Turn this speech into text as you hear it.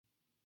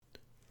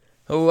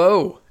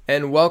Hello,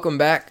 and welcome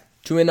back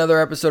to another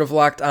episode of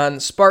Locked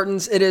On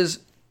Spartans. It is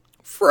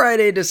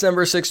Friday,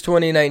 December 6,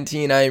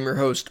 2019. I am your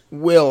host,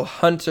 Will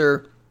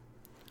Hunter.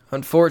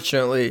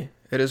 Unfortunately,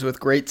 it is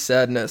with great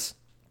sadness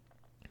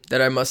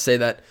that I must say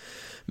that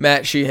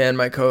Matt Sheehan,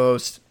 my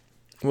co-host,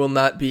 will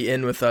not be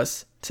in with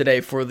us today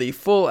for the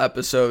full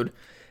episode.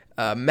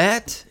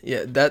 Matt,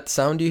 that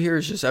sound you hear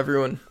is just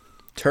everyone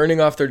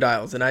turning off their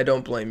dials, and I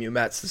don't blame you.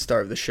 Matt's the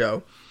star of the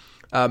show.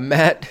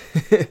 Matt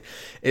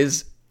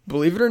is,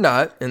 believe it or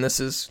not, and this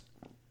is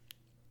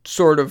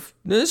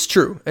it's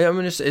true.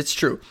 It's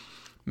true.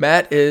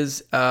 Matt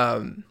is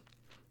at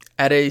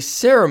a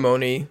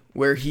ceremony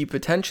where he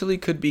potentially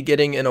could be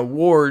getting an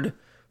award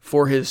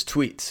for his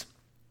tweets.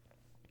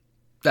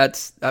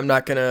 I'm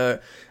not going to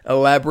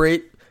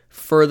elaborate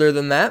further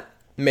than that.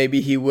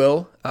 Maybe he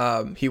will.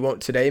 He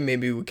won't today.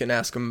 Maybe we can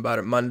ask him about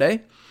it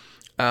Monday.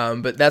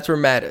 But that's where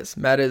Matt is.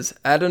 Matt is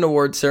at an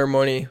award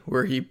ceremony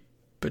where he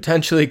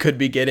potentially could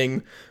be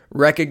getting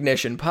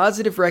recognition,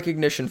 positive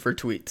recognition for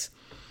tweets.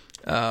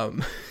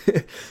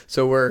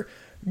 So we're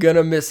going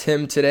to miss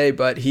him today,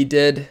 but he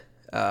did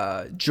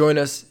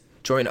join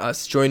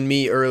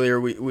me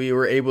earlier. We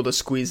were able to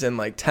squeeze in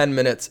like 10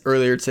 minutes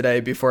earlier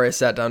today before I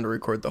sat down to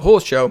record the whole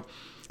show.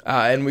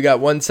 And we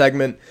got one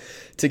segment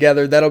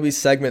together. That'll be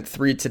segment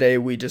 3 today.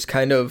 We just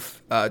kind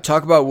of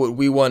talk about what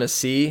we want to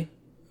see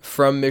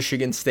from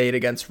Michigan State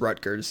against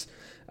Rutgers.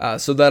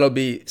 So that'll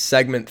be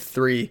segment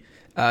 3.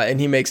 And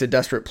he makes a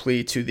desperate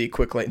plea to the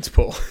Quick Lanes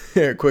Bowl.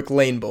 Quick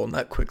Lane Bowl,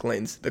 not Quick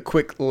Lanes. The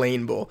Quick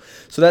Lane Bowl.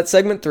 So that's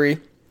segment 3.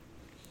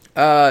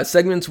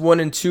 Segments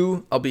 1 and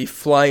 2, I'll be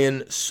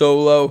flying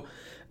solo.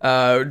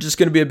 Just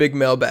going to be a big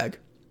mailbag.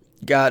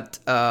 Got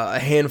a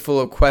handful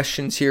of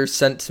questions here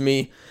sent to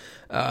me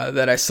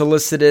that I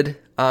solicited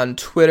on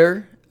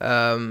Twitter.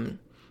 And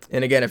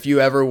again, if you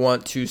ever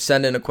want to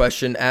send in a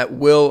question at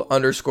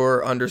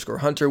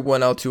Will__Hunter,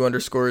 1L2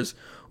 underscores,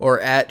 or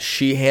at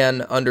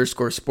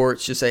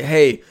Sheehan_sports, just say,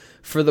 hey,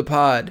 for the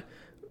pod,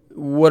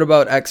 what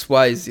about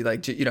XYZ?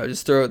 Like,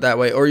 just throw it that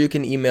way. Or you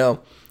can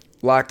email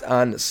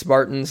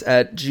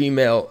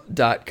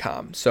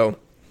lockedonspartans@gmail.com. So,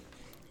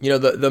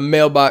 the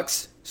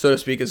mailbox, so to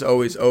speak, is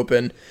always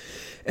open.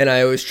 And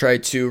I always try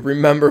to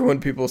remember when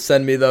people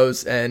send me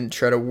those and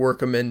try to work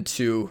them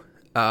into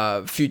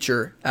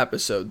future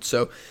episodes.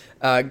 So,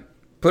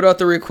 put out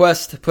the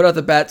request, put out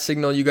the bat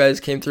signal. You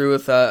guys came through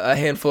with a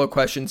handful of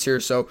questions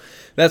here. So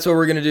that's what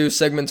we're going to do.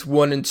 Segments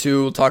 1 and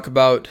 2, we'll talk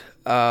about,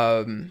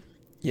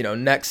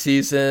 next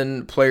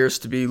season, players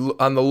to be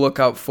on the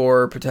lookout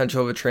for,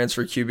 potential of a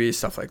transfer QB,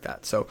 stuff like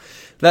that. So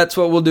that's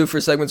what we'll do for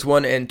segments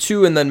 1 and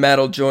 2. And then Matt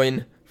will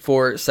join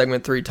for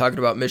segment 3, talking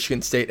about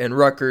Michigan State and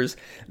Rutgers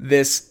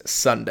this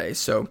Sunday.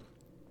 So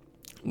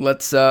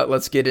let's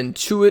get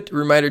into it.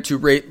 Reminder to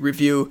rate,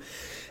 review,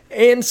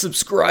 and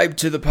subscribe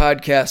to the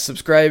podcast.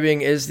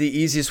 Subscribing is the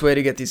easiest way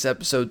to get these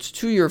episodes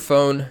to your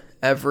phone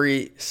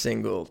every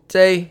single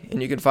day.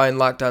 And you can find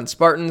Locked On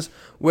Spartans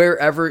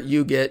wherever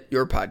you get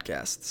your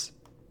podcasts.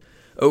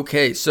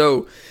 Okay,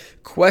 so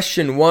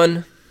question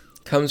 1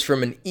 comes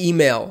from an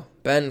email.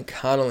 Ben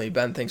Connolly.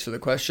 Ben, thanks for the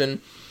question.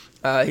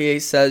 He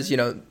says,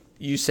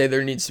 you say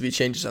there needs to be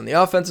changes on the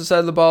offensive side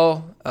of the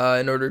ball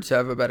in order to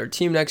have a better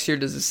team next year.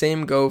 Does the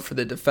same go for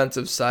the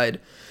defensive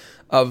side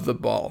of the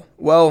ball?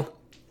 Well,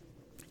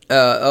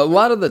 a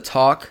lot of the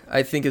talk,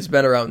 I think, has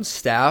been around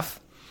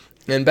staff,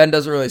 and Ben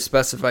doesn't really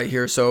specify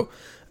here. So,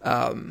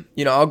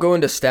 I'll go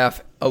into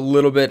staff a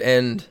little bit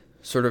and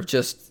sort of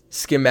just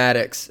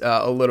schematics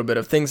a little bit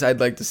of things I'd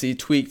like to see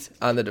tweaked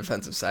on the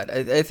defensive side.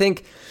 I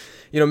think,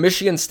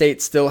 Michigan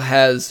State still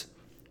has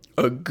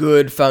a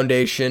good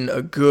foundation,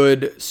 a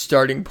good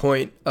starting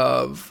point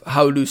of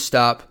how to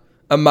stop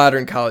a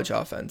modern college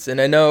offense. And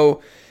I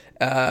know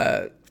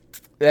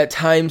at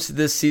times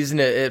this season,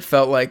 it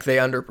felt like they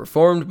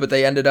underperformed, but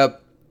they ended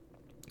up,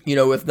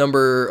 with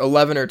number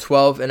 11 or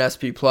 12 in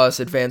SP Plus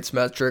advanced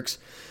metrics.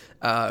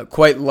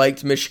 Quite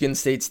liked Michigan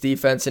State's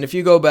defense. And if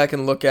you go back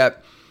and look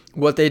at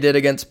what they did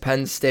against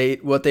Penn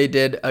State, what they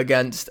did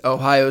against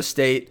Ohio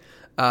State,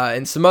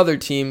 and some other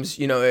teams,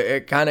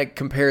 it kind of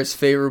compares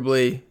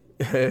favorably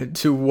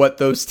to what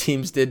those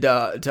teams did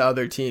to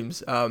other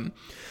teams.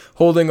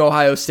 Holding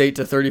Ohio State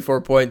to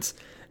 34 points,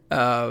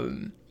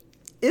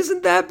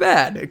 isn't that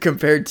bad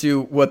compared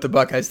to what the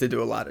Buckeyes did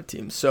to a lot of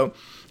teams. So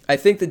I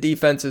think the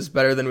defense is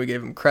better than we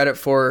gave them credit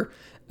for,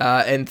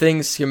 and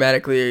things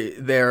schematically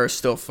there are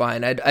still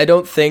fine. I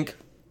don't think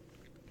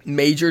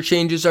major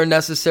changes are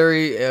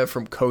necessary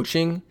from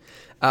coaching.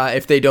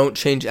 If they don't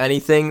change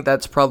anything,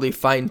 that's probably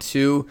fine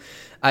too.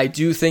 I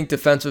do think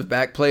defensive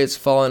back play has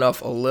fallen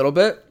off a little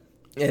bit,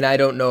 and I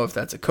don't know if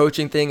that's a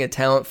coaching thing, a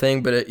talent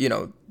thing, but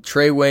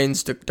Trey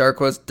Waynes,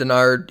 Darqueze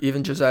Dennard,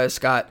 even Josiah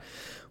Scott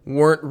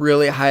weren't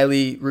really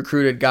highly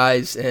recruited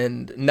guys,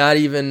 and not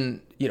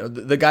even,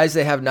 the guys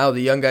they have now,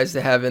 the young guys they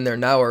have in there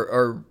now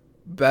are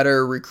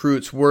better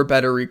recruits, were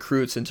better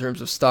recruits in terms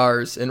of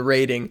stars and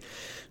rating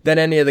than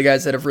any of the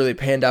guys that have really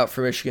panned out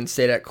for Michigan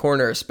State at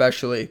corner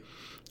especially.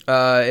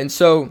 And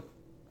so,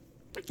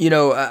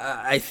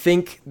 I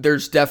think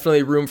there's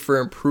definitely room for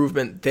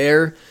improvement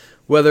there.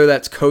 whether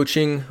that's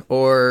coaching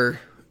or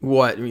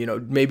what,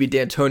 maybe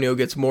D'Antonio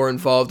gets more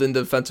involved in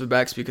defensive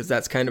backs because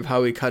that's kind of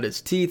how he cut his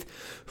teeth.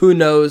 Who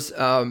knows?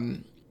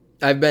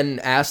 I've been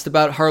asked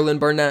about Harlan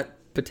Barnett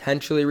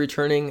potentially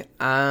returning.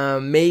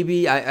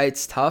 Maybe.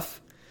 It's tough.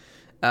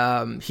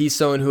 He's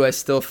someone who I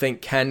still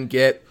think can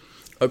get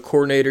a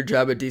coordinator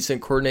job, a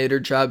decent coordinator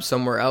job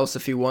somewhere else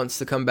if he wants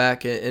to come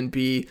back and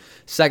be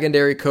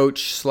secondary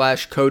coach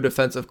 /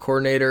 co-defensive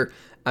coordinator.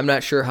 I'm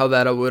not sure how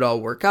that would all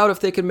work out. If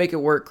they could make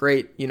it work,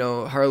 great.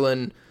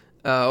 Harlan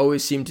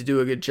always seemed to do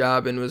a good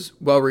job and was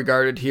well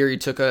regarded here. He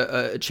took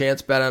a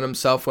chance bet on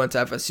himself, went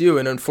to FSU,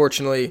 and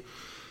unfortunately,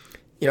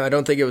 I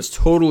don't think it was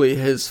totally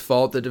his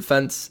fault. The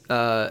defense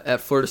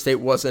at Florida State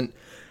wasn't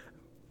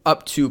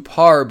up to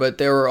par, but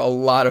there were a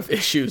lot of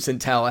issues in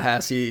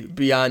Tallahassee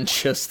beyond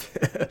just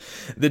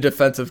the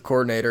defensive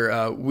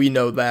coordinator. We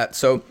know that.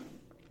 So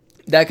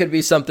that could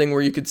be something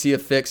where you could see a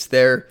fix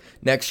there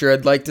next year.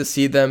 I'd like to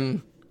see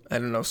them,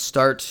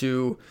 start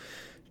to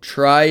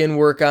try and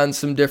work on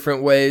some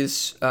different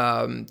ways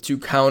to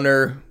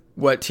counter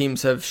what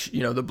teams have,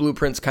 the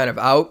blueprint's kind of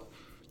out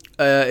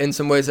in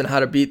some ways on how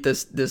to beat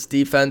this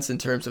defense in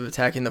terms of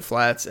attacking the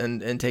flats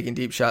and taking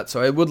deep shots.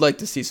 So I would like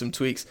to see some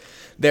tweaks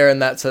there in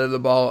that side of the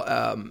ball.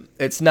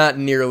 It's not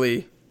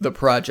nearly the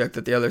project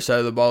that the other side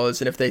of the ball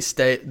is, and if they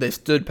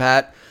stood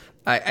pat,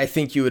 I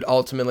think you would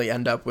ultimately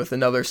end up with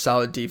another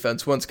solid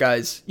defense. Once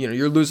guys,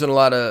 you're losing a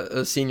lot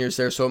of seniors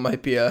there, so it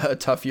might be a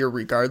tough year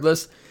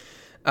regardless.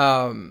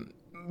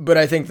 But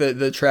I think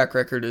the track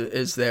record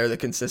is there, the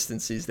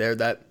consistency is there,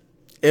 that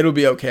it'll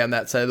be okay on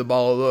that side of the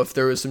ball. Although if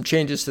there was some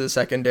changes to the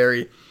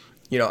secondary,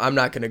 I'm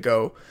not going to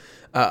go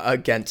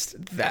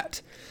against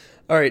that.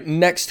 All right,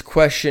 next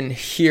question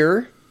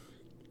here.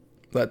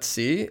 Let's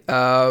see.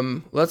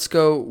 Let's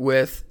go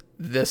with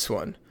this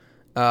one.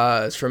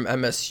 It's from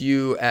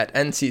MSU at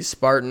NC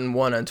Spartan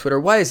 1 on Twitter.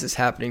 Why is this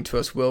happening to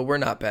us, Will? We're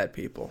not bad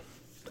people.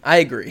 I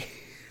agree.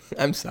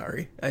 I'm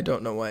sorry. I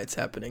don't know why it's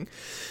happening.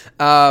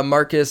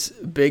 Marcus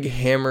Big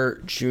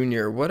Hammer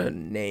Jr. What a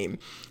name.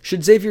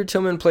 Should Xavier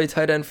Tillman play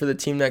tight end for the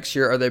team next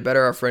year? Are they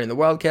better off running the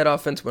Wildcat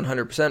offense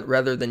 100%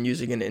 rather than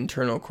using an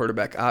internal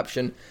quarterback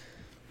option?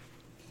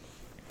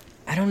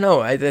 I don't know.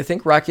 I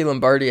think Rocky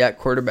Lombardi at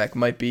quarterback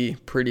might be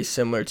pretty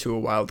similar to a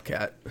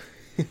Wildcat,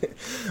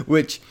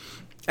 which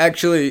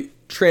actually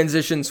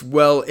transitions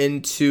well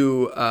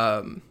into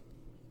a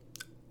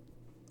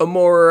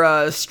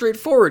more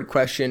straightforward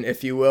question,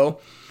 if you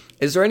will.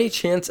 Is there any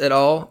chance at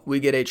all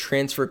we get a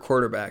transfer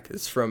quarterback?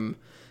 It's from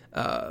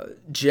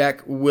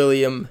Jack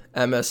William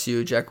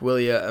MSU. Jack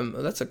William,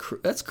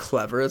 that's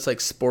clever. It's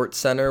like Sports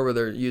Center where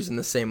they're using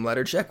the same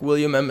letter. Jack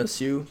William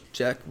MSU.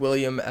 Jack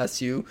William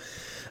SU.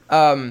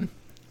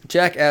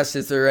 Jack asked,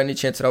 is there any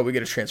chance at all we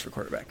get a transfer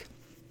quarterback?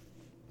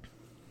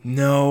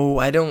 No,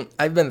 I don't.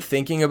 I've been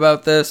thinking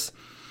about this,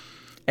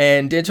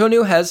 and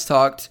D'Antonio has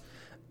talked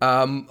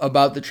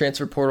about the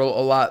transfer portal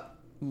a lot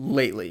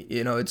lately.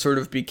 It sort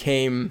of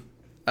became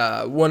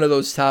one of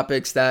those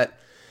topics that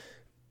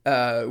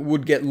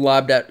would get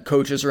lobbed at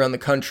coaches around the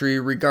country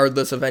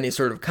regardless of any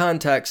sort of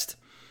context.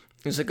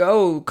 It's like,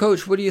 oh,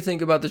 coach, what do you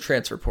think about the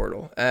transfer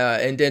portal?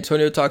 And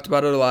D'Antonio talked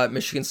about it a lot.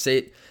 Michigan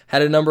State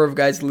had a number of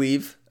guys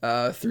leave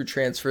through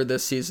transfer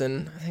this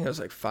season. I think it was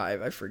like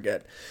 5, I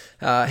forget.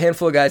 A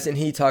handful of guys, and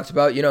he talked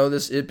about,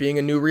 it being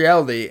a new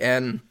reality,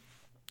 and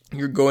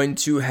you're going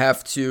to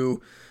have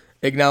to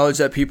acknowledge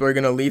that people are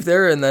going to leave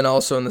there, and then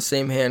also in the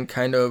same hand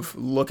kind of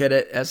look at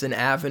it as an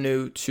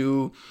avenue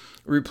to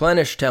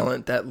replenish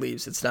talent that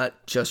leaves. It's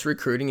not just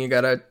recruiting. You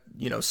got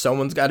to,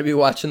 someone's got to be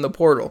watching the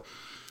portal.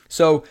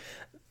 So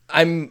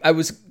I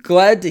was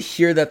glad to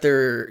hear that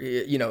they're,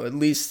 at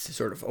least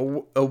sort of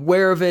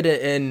aware of it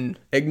and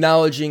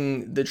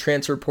acknowledging the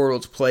transfer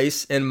portal's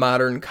place in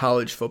modern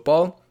college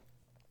football.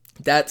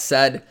 That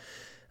said,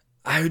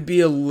 I would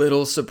be a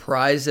little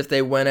surprised if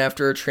they went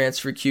after a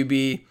transfer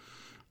QB,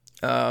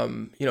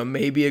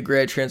 maybe a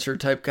grad transfer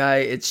type guy.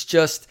 It's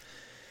just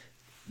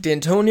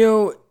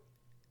D'Antonio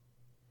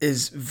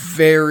is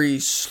very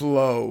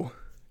slow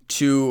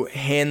to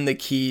hand the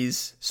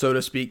keys, so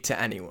to speak, to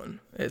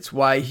anyone. It's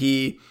why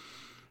he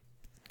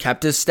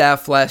kept his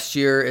staff last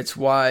year. It's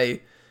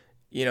why,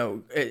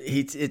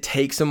 it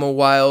takes him a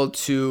while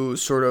to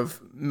sort of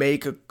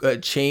make a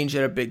change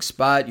at a big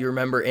spot. You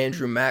remember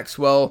Andrew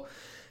Maxwell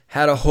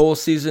had a whole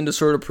season to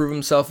sort of prove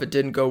himself. It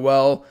didn't go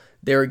well.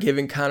 They were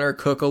giving Connor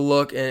Cook a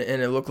look,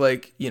 and it looked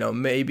like,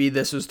 maybe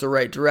this was the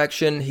right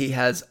direction. He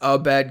has a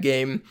bad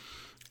game,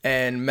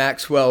 and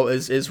Maxwell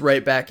is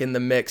right back in the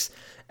mix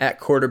at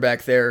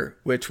quarterback there,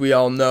 which we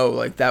all know,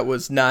 like, that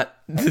was not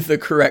the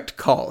correct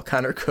call.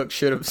 Connor Cook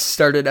should have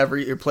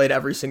played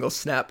every single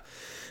snap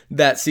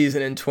that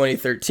season in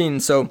 2013.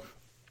 So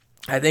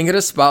I think at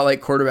a spot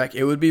like quarterback,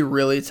 it would be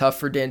really tough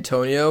for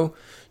D'Antonio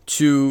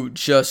to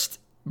just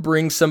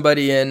bring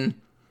somebody in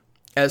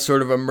as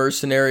sort of a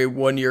mercenary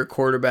one-year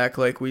quarterback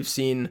like we've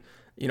seen.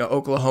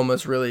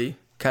 Oklahoma's really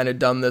kind of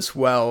done this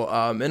well.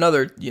 And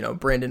other,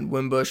 Brandon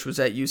Wimbush was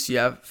at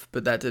UCF,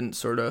 but that didn't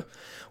sort of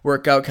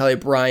work out. Kelly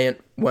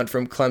Bryant went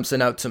from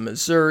Clemson out to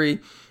Missouri.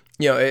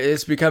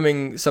 it's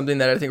becoming something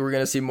that I think we're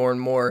going to see more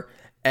and more.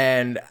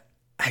 And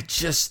I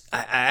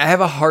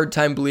have a hard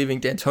time believing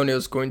D'Antonio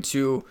is going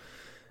to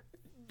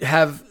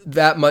have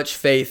that much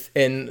faith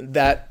in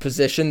that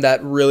position,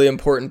 that really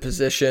important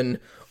position,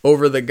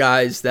 over the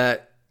guys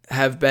that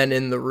have been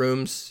in the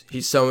rooms.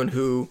 He's someone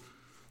who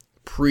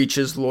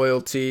preaches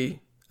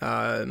loyalty.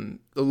 A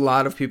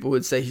lot of people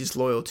would say he's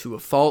loyal to a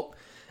fault,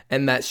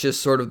 and that's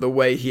just sort of the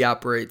way he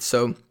operates.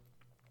 So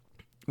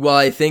while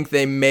I think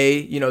they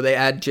may, they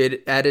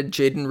added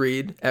Jaden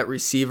Reed at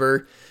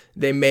receiver,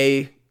 they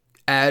may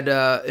add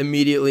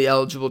immediately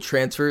eligible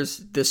transfers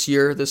this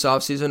year, this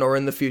offseason, or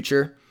in the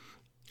future.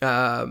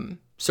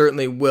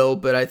 Certainly will,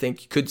 but I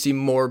think you could see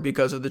more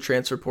because of the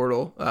transfer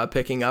portal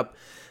picking up.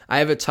 I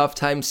have a tough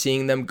time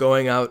seeing them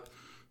going out,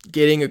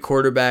 getting a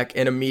quarterback,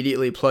 and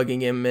immediately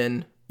plugging him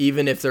in,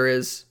 even if there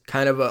is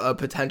kind of a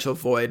potential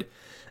void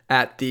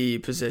at the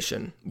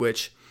position,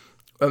 which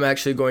I'm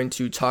actually going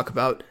to talk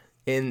about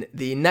in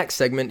the next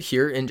segment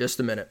here in just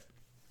a minute.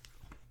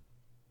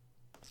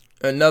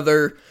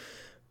 Another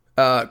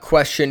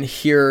question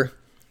here,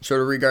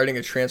 sort of regarding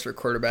a transfer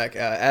quarterback,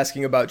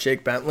 asking about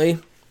Jake Bentley,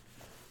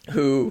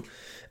 who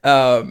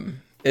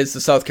is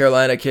the South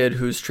Carolina kid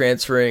who's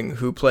transferring,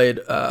 who played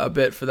a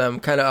bit for them,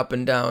 kind of up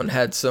and down,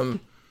 had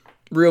some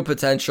real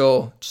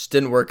potential, just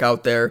didn't work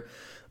out there.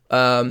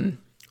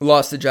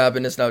 Lost the job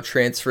and is now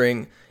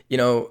transferring.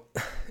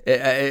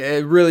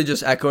 It really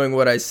just echoing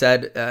what I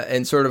said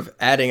and sort of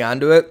adding on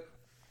to it.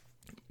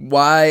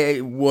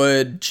 Why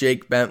would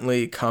Jake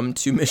Bentley come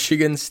to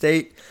Michigan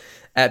State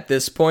at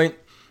this point?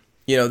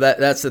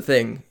 That's the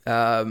thing.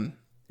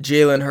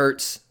 Jalen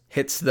Hurts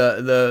hits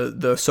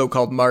the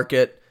so-called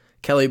market.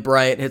 Kelly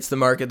Bryant hits the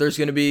market. There's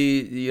going to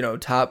be,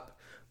 top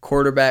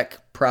quarterback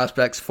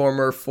prospects,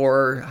 former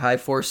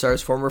 4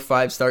 stars, former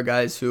 5-star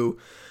guys who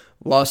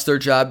lost their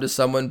job to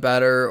someone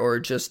better or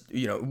just,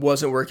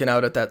 wasn't working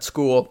out at that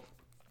school,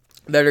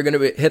 that are going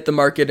to hit the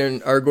market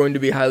and are going to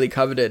be highly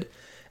coveted.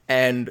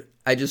 And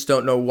I just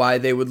don't know why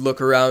they would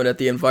look around at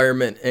the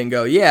environment and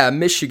go, yeah,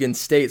 Michigan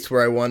State's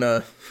where I want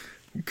to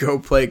go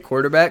play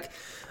quarterback.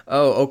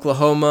 Oh,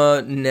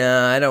 Oklahoma,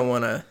 nah, I don't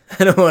want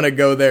to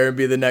go there and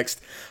be the next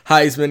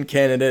Heisman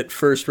candidate,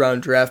 first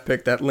round draft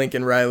pick that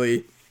Lincoln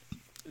Riley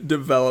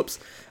develops.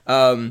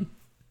 And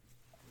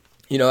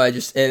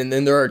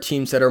there are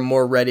teams that are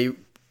more ready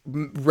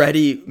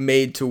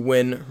made to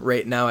win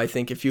right now. I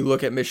think if you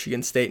look at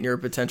Michigan State and you're a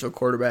potential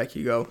quarterback,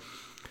 you go,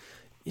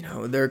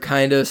 they're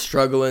kind of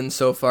struggling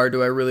so far.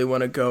 Do I really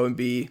want to go and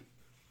be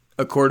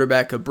a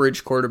quarterback, a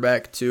bridge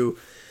quarterback to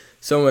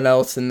someone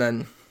else? And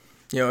then,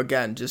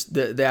 again, just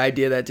the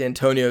idea that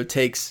D'Antonio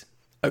takes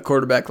a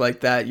quarterback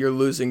like that, you're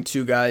losing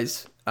 2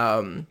 guys,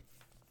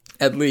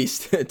 at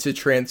least, to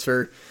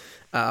transfer.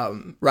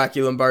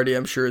 Rocky Lombardi,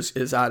 I'm sure,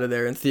 is out of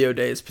there, and Theo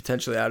Day is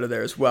potentially out of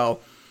there as well.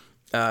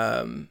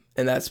 And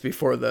that's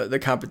before the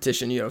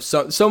competition.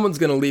 Someone's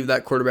going to leave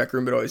that quarterback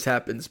room. It always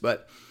happens,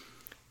 but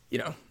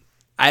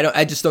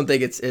I just don't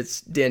think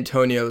it's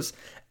D'Antonio's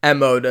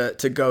MO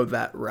to go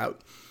that route.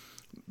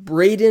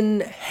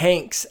 Braden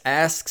Hanks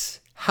asks,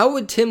 how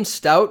would Tim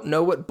Stout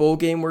know what bowl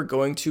game we're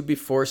going to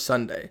before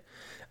Sunday?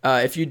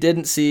 If you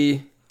didn't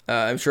see,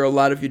 I'm sure a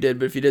lot of you did,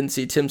 but if you didn't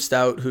see, Tim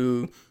Stout,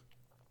 who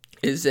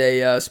is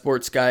a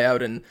sports guy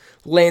out in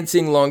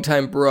Lansing,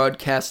 longtime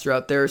broadcaster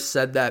out there,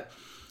 said that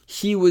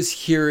he was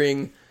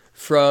hearing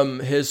from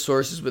his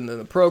sources within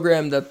the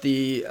program that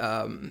the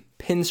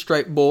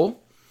Pinstripe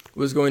Bowl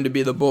was going to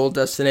be the bowl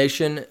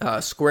destination,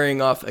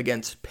 squaring off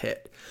against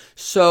Pitt.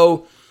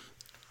 So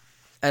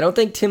I don't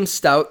think Tim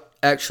Stout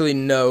actually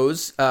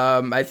knows.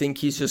 I think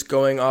he's just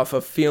going off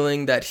of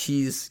feeling that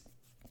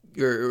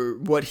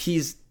what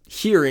he's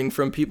hearing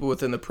from people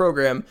within the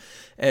program,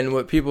 and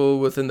what people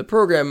within the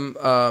program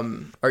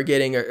are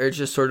getting are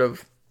just sort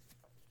of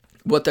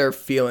what they're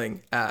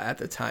feeling at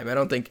the time. I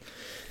don't think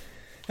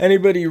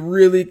anybody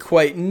really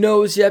quite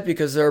knows yet,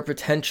 because there are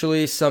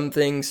potentially some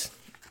things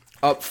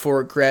up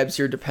for grabs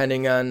here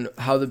depending on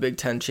how the Big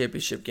Ten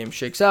championship game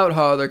shakes out,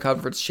 how other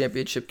conference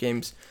championship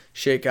games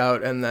shake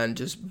out, and then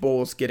just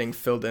bowls getting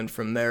filled in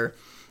from there.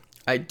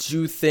 I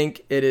do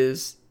think it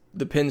is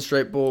the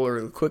Pinstripe Bowl or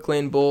the Quick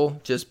Lane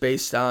Bowl, just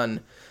based on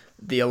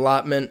the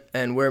allotment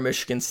and where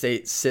Michigan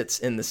State sits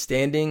in the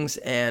standings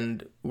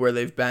and where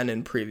they've been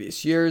in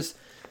previous years.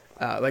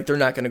 They're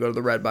not going to go to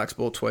the Red Box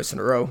Bowl twice in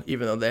a row,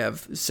 even though they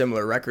have a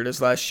similar record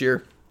as last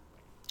year.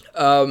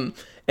 And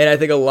I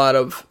think a lot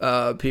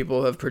of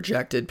people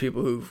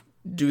who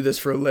do this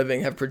for a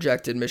living have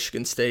projected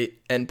Michigan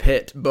State and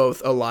Pitt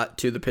both a lot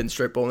to the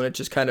Pinstripe Bowl, and it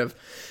just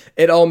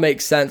it all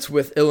makes sense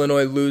with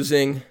Illinois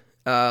losing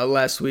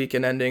last week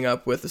and ending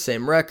up with the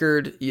same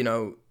record.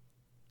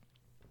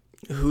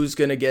 Who's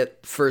going to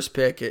get first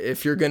pick?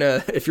 If you're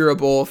a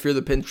bowl, if you're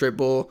the Pinstripe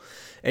Bowl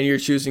and you're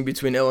choosing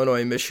between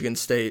Illinois and Michigan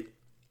State,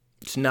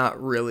 it's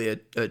not really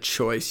a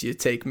choice. You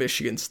take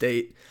Michigan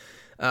State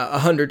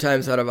 100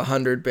 times out of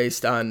 100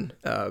 based on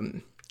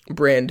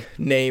brand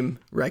name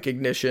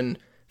recognition,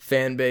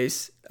 fan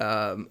base,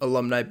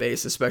 alumni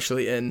base,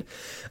 especially in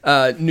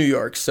New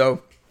York.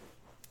 So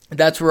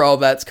that's where all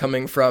that's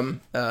coming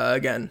from.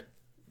 Again,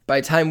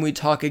 by the time we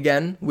talk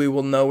again, we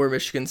will know where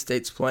Michigan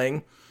State's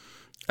playing.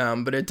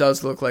 But it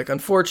does look like,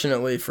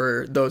 unfortunately,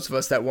 for those of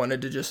us that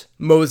wanted to just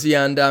mosey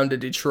on down to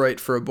Detroit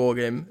for a bowl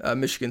game,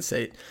 Michigan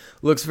State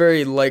looks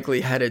very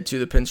likely headed to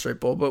the Pinstripe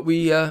Bowl. But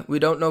we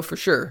don't know for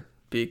sure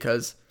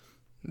because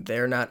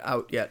they're not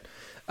out yet.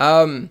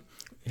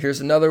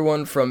 Here's another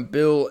one from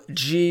Bill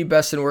G.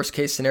 Best and worst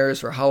case scenarios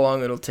for how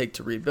long it'll take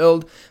to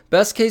rebuild.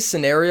 Best case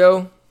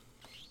scenario,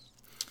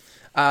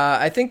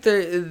 I think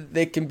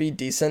they can be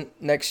decent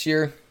next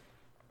year.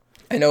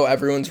 I know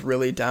everyone's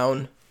really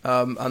down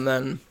on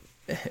them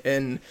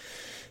and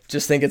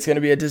just think it's going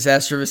to be a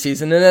disaster of a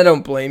season, and I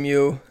don't blame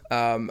you.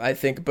 I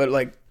think, but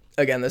like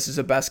again, this is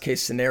a best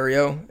case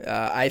scenario.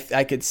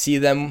 I could see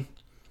them.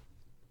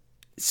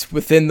 It's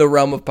within the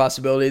realm of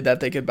possibility that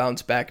they could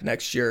bounce back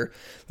next year.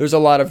 There's a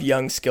lot of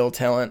young skill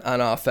talent on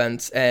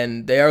offense,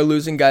 and they are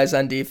losing guys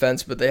on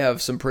defense, but they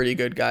have some pretty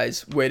good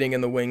guys waiting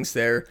in the wings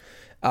there.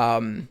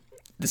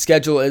 The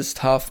schedule is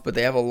tough, but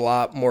they have a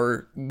lot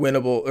more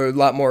winnable or a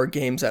lot more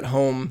games at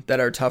home that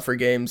are tougher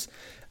games.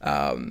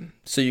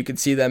 So you could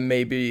see them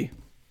maybe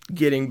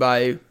getting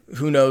by,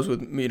 who knows,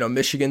 with,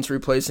 Michigan's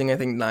replacing, I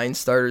think, 9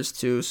 starters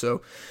too.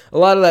 So a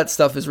lot of that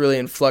stuff is really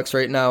in flux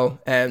right now.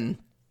 And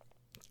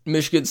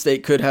Michigan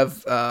State could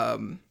have, a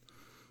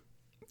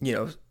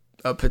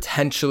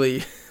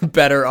potentially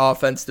better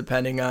offense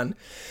depending on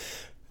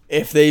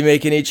if they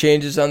make any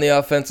changes on the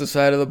offensive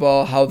side of the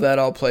ball, how that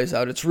all plays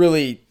out. It's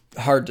really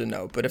hard to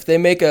know. But if they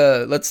make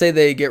let's say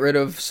they get rid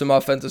of some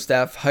offensive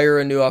staff, hire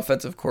a new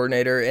offensive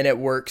coordinator, and it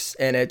works,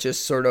 and it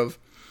just sort of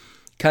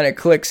kind of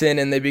clicks in,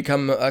 and they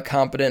become a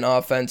competent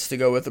offense to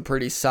go with a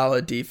pretty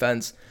solid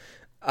defense,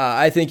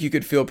 I think you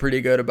could feel pretty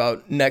good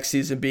about next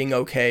season being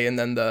okay, and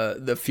then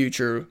the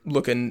future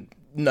looking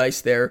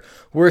nice there.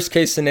 Worst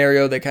case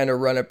scenario, they kind of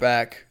run it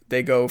back.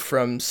 They go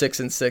from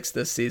 6-6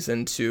 this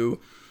season to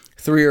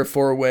 3 or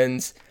 4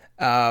 wins.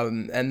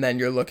 And then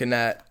you're looking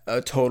at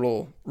a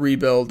total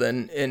rebuild,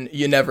 and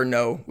you never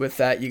know with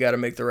that. You got to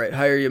make the right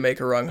hire. You make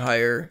a wrong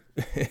hire,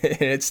 and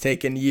it's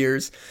taken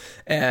years,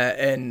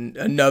 and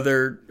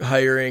another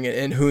hiring,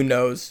 and who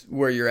knows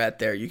where you're at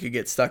there. You could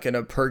get stuck in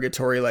a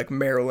purgatory like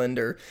Maryland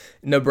or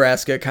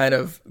Nebraska kind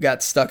of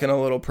got stuck in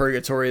a little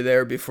purgatory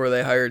there before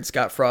they hired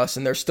Scott Frost,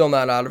 and they're still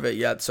not out of it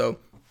yet. So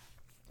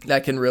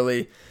that can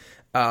really,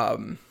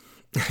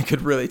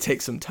 could really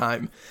take some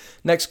time.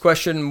 Next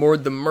question,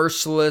 Mord the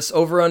Merciless.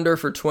 Over-under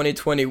for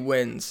 2020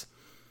 wins.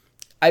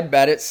 I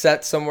bet it's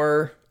set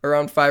somewhere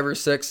around 5 or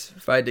 6,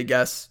 if I had to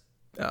guess.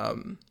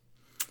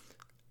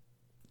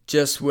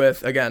 Just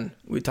with, again,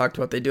 we talked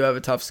about they do have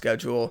a tough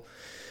schedule.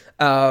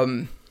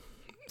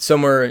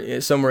 Somewhere in there,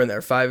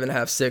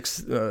 5.5, 6.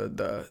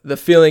 The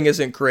feeling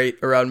isn't great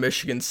around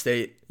Michigan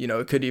State.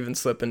 It could even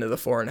slip into the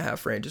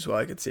 4.5 range as well.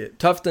 I could see it.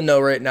 Tough to know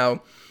right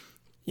now.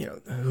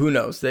 Who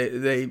knows?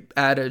 They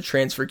add a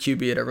transfer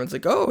QB and everyone's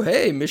like, oh,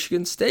 hey,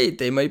 Michigan State,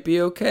 they might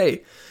be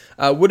okay.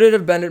 Would it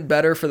have been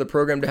better for the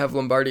program to have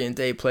Lombardi and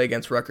Day play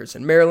against Rutgers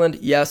and Maryland?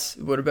 Yes.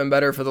 It would have been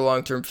better for the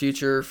long-term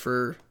future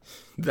for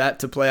that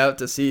to play out,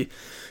 to see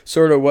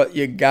sort of what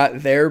you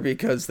got there,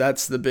 because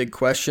that's the big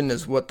question,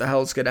 is what the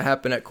hell is going to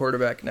happen at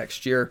quarterback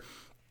next year.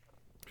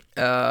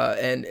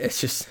 And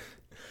it's just,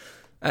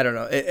 I don't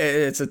know.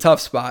 It's a tough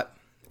spot.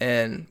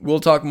 And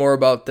we'll talk more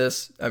about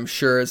this, I'm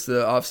sure, as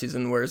the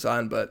offseason wears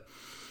on. But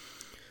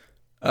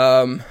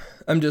I'm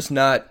just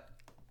not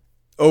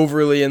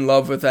overly in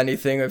love with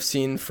anything I've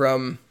seen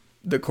from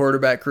the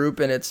quarterback group.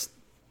 And it's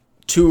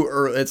too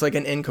early. It's like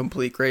an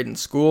incomplete grade in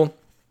school.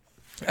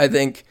 I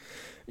think,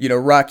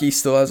 Rocky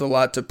still has a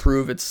lot to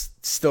prove. It's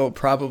still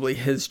probably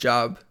his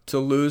job to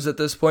lose at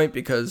this point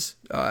because,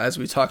 as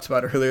we talked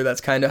about earlier, that's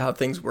kind of how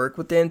things work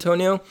with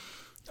D'Antonio.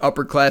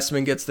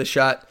 Upperclassman gets the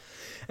shot.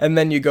 And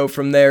then you go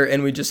from there,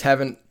 and we just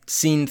haven't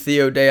seen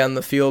Theo Day on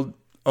the field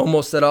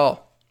almost at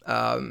all.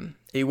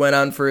 He went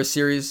on for a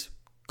series,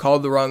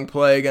 called the wrong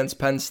play against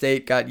Penn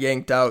State, got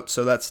yanked out,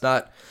 so that's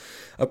not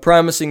a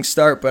promising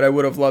start, but I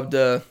would have loved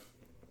to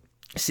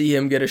see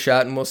him get a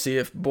shot, and we'll see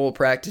if bowl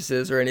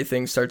practices or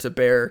anything start to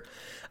bear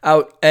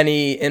out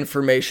any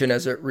information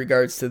as it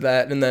regards to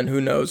that. And then who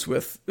knows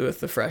with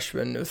the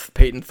freshmen, with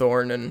Peyton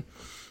Thorne and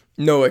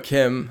Noah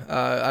Kim.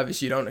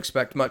 Obviously, you don't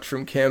expect much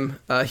from Kim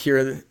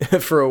here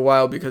for a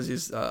while because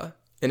he's an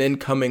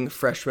incoming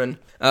freshman.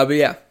 But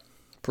yeah,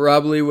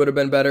 probably would have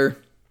been better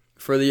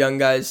for the young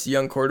guys,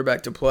 young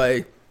quarterback to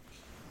play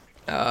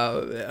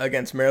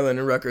against Maryland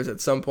and Rutgers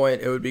at some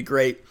point. It would be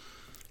great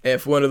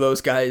if one of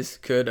those guys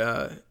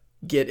could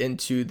get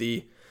into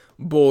the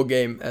bowl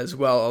game as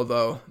well,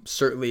 although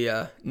certainly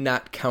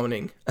not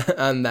counting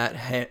on that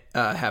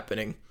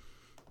happening.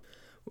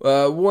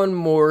 One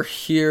more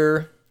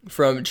here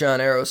from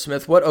John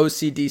Aerosmith. What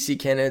OCDC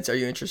candidates are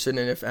you interested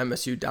in if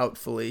MSU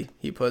doubtfully,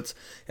 he puts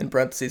in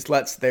parentheses,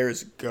 lets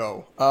theirs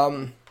go?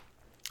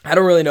 I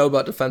don't really know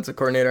about defensive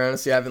coordinator.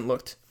 Honestly, I haven't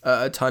looked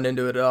a ton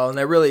into it at all, and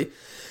I really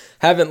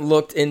haven't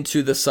looked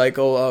into the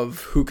cycle of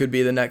who could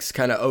be the next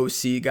kind of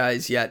OC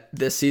guys yet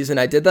this season.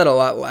 I did that a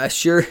lot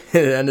last year.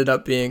 It ended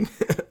up being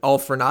all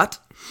for naught.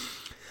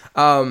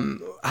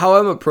 How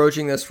I'm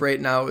approaching this right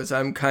now is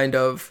I'm kind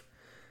of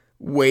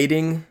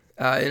waiting.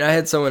 And I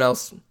had someone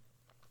else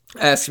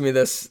ask me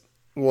this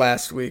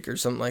last week or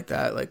something like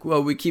that. Like,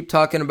 well, we keep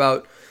talking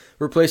about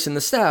replacing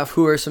the staff.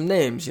 Who are some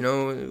names?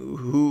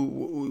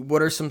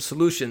 What are some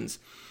solutions?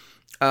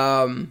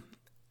 And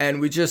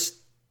we just,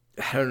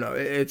 I don't know.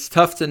 It's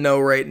tough to know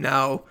right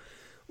now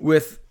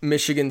with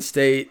Michigan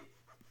State.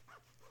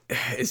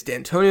 Is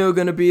D'Antonio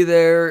going to be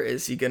there?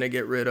 Is he going to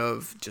get rid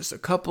of just a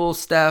couple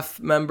staff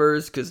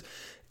members? Because,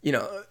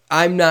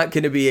 I'm not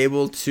going to be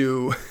able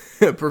to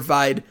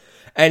provide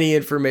any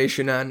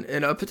information on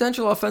a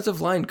potential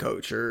offensive line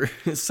coach or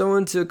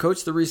someone to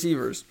coach the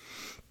receivers.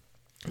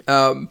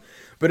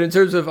 But in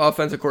terms of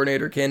offensive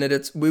coordinator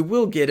candidates, we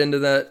will get into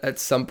that at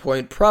some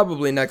point,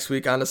 probably next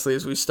week, honestly,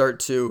 as we start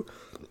to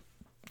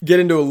get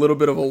into a little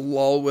bit of a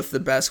lull with the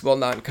basketball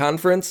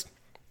non-conference.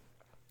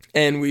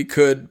 And we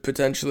could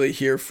potentially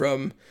hear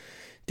from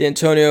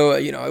D'Antonio.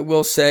 I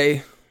will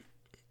say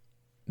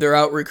they're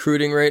out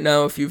recruiting right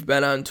now. If you've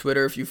been on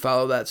Twitter, if you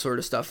follow that sort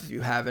of stuff, if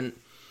you haven't,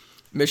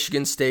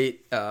 Michigan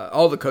State,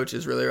 all the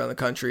coaches really around the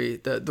country,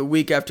 the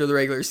week after the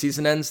regular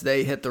season ends,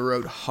 they hit the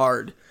road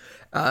hard.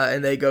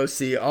 And they go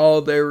see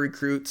all their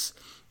recruits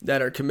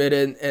that are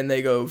committed, and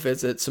they go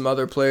visit some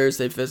other players.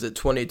 They visit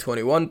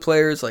 2021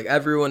 players. Like,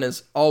 everyone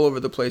is all over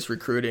the place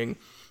recruiting.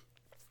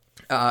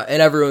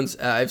 And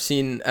I've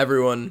seen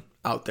everyone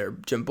out there.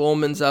 Jim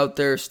Bowman's out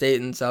there,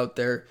 Staten's out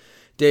there,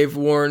 Dave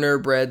Warner,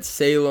 Brad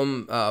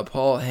Salem,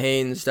 Paul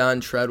Haynes, Don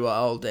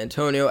Treadwell,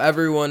 D'Antonio.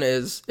 Everyone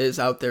is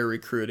out there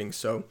recruiting.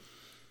 So,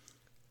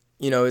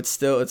 it's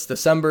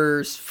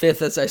December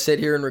 5th as I sit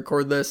here and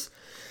record this.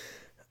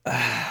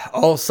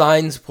 All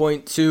signs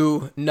point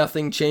to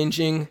nothing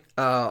changing.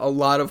 A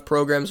lot of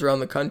programs around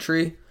the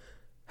country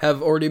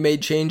have already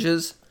made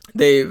changes.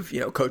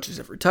 Coaches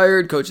have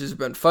retired, coaches have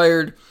been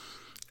fired.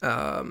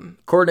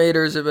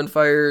 Coordinators have been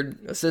fired,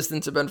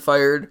 assistants have been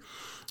fired,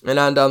 and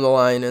on down the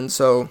line. And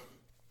so,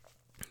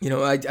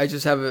 I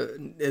just have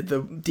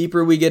the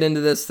deeper we get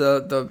into this,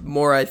 the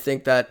more I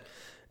think that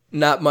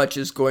not much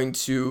is going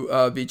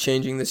to be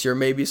changing this year.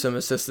 Maybe some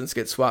assistants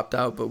get swapped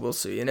out, but we'll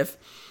see. And if,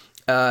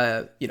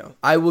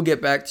 I will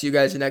get back to you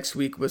guys next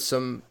week with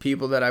some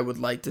people that I would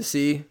like to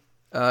see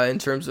in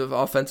terms of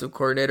offensive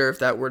coordinator if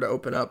that were to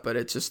open up, but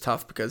it's just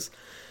tough because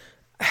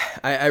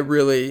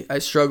I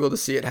struggle to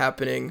see it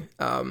happening.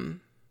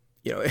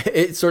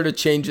 It sort of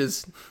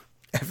changes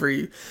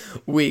every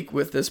week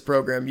with this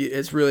program.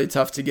 It's really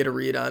tough to get a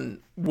read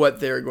on what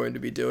they're going to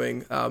be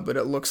doing. But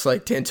it looks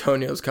like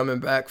D'Antonio's coming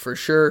back for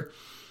sure.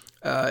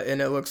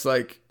 And it looks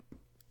like,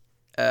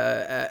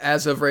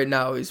 as of right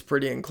now, he's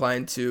pretty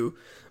inclined to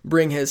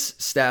bring his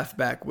staff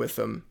back with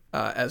him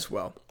as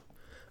well.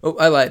 Oh,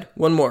 I lied.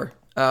 One more.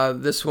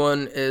 This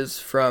one is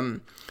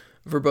from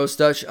Verbose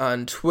Dutch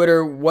on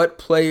Twitter. What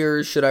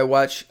players should I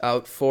watch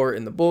out for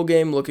in the bowl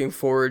game? Looking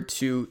forward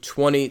to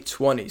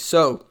 2020.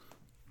 So,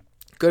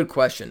 good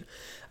question.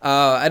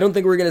 I don't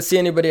think we're going to see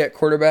anybody at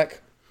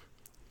quarterback.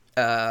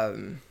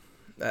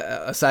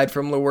 Aside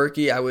from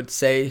Lewerke, I would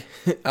say,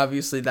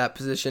 obviously, that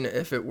position,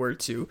 if it were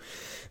to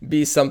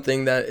be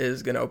something that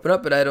is going to open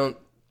up, but I don't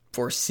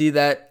foresee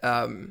that.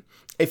 I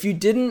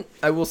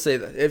will say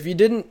that, if you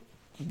didn't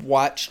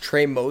watch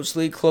Trey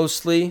Mosley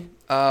closely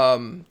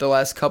the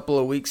last couple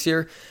of weeks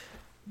here,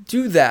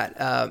 do that.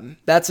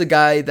 That's a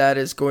guy that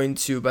is going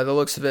to, by the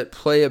looks of it,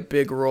 play a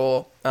big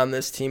role on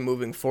this team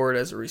moving forward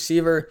as a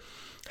receiver.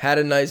 Had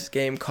a nice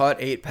game, caught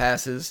 8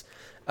 passes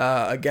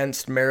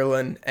against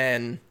Maryland,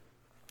 and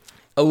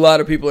a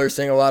lot of people are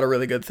saying a lot of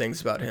really good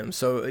things about him.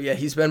 So, yeah,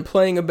 he's been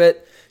playing a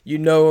bit. You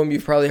know him.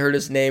 You've probably heard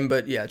his name.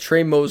 But, yeah,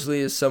 Trey Mosley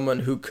is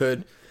someone who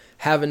could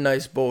have a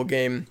nice bowl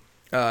game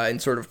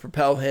and sort of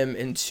propel him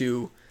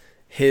into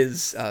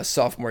his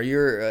sophomore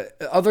year.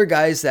 Other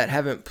guys that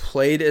haven't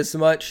played as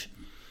much,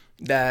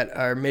 that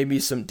are maybe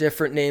some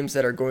different names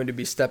that are going to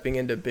be stepping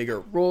into bigger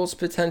roles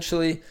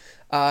potentially.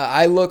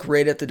 I look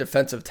right at the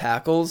defensive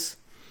tackles.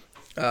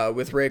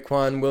 With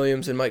Raekwon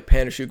Williams and Mike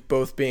Panasiuk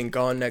both being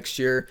gone next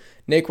year.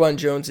 Naquan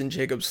Jones and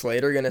Jacob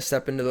Slade are going to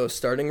step into those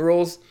starting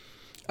roles.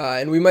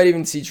 And we might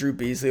even see Drew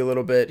Beasley a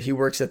little bit. He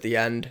works at the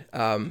end.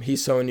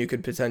 He's someone you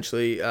could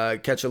potentially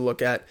catch a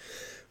look at,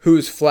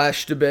 who's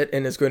flashed a bit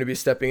and is going to be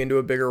stepping into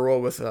a bigger role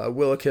with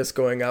Willekes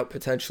going out.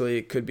 Potentially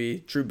it could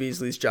be Drew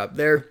Beasley's job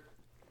there.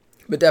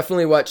 But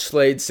definitely watch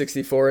Slade,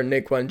 64, and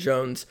Naquan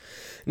Jones,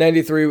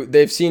 93.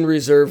 They've seen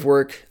reserve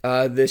work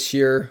this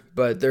year,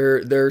 but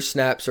their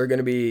snaps are going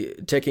to be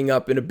ticking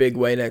up in a big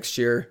way next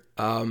year.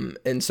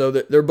 And so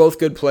they're both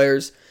good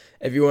players.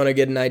 If you want to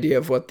get an idea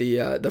of what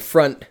the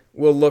front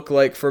will look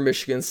like for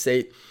Michigan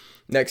State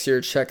next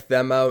year, check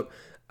them out.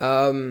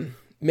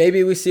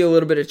 Maybe we see a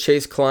little bit of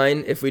Chase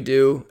Klein. If we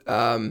do,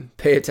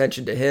 pay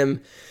attention to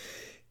him.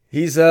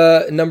 He's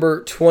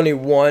number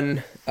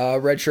 21,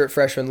 redshirt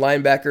freshman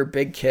linebacker,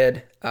 big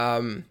kid.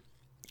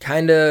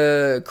 Kind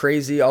of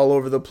crazy, all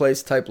over the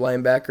place type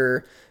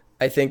linebacker.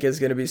 I think is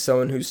going to be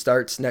someone who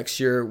starts next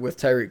year with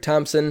Tyreek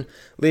Thompson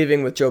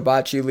leaving, with Joe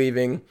Bacci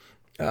leaving.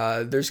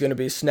 There's going to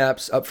be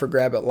snaps up for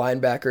grab at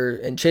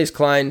linebacker. And Chase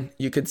Klein,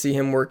 you could see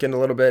him working a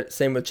little bit.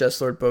 Same with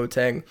Jesslord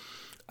Boateng.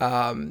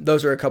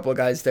 Those are a couple of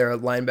guys there at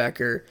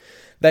linebacker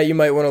that you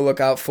might want to look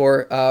out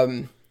for.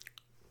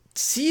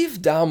 See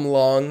if Dom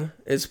Long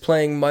is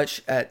playing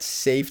much at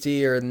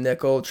safety or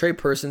nickel. Trey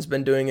Person's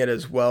been doing it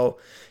as well.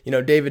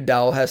 David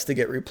Dowell has to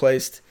get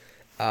replaced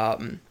at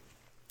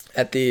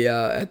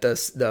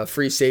the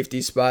free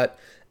safety spot.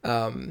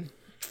 And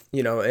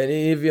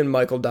even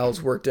Michael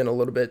Dowell's worked in a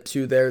little bit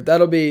too there.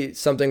 That'll be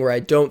something where I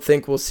don't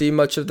think we'll see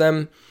much of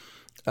them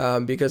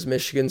because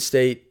Michigan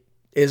State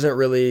isn't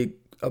really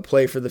a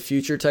play for the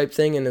future type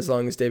thing. And as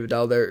long as David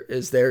Dowell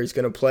is there, he's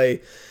going to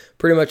play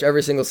pretty much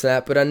every single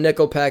snap. But on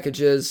nickel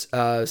packages,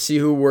 see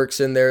who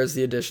works in there as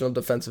the additional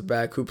defensive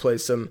back, who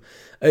plays some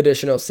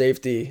additional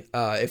safety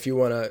if you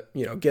want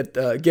to get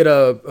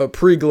a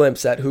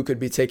pre-glimpse at who could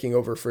be taking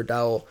over for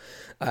Dowell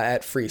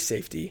at free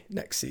safety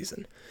next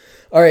season.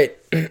 All right,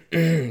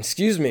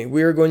 excuse me.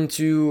 We are going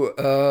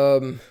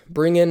to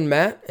bring in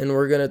Matt, and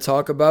we're going to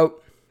talk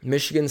about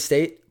Michigan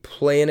State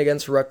playing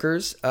against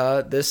Rutgers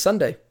this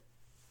Sunday.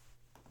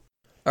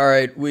 All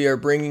right, we are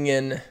bringing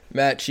in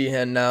Matt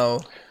Sheehan now.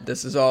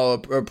 This is all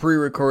a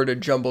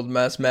pre-recorded jumbled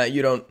mess. Matt,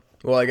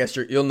 I guess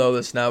you'll know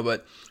this now,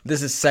 but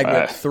this is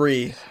segment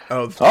 3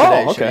 of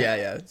today's show.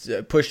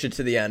 Yeah. Pushed it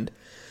to the end.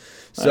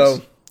 Nice.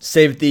 So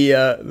saved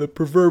the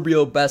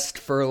proverbial best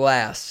for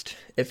last,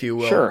 if you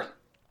will. Sure.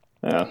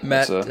 Yeah,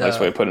 Matt, that's a nice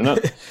way of putting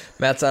it.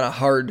 Matt's on a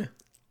hard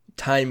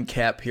time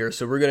cap here,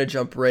 so we're going to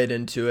jump right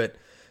into it.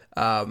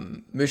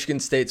 Michigan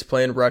State's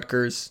playing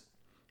Rutgers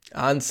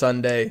on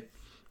Sunday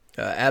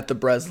at the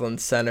Breslin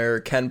Center.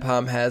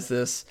 KenPom has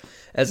this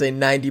as a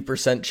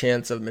 90%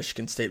 chance of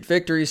Michigan State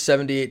victory.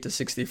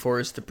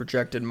 78-64 is the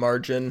projected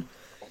margin.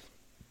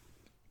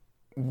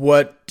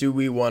 What do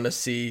we want to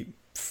see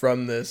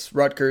from this?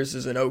 Rutgers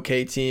is an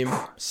okay team,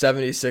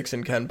 76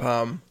 in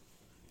KenPom.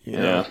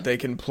 They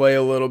can play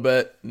a little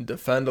bit and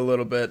defend a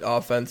little bit.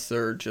 Offense,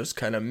 they're just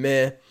kind of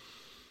meh.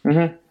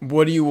 Mm-hmm.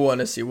 What do you want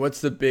to see?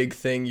 What's the big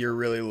thing you're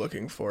really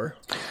looking for?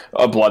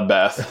 A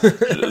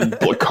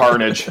bloodbath.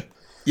 Carnage.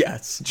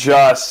 Yes.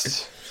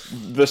 Just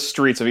the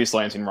streets of East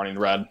Lansing running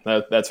red.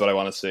 That's what I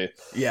want to see.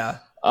 Yeah.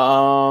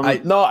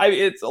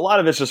 It's a lot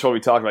of it's just what we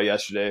talked about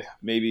yesterday.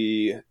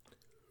 Maybe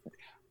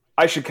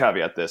I should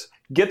caveat this.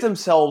 Get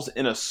themselves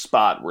in a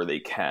spot where they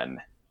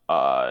can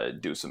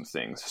do some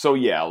things. So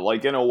yeah,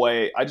 like in a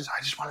way, I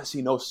just want to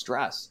see no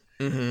stress.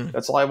 Mm-hmm.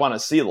 That's all I want to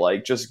see.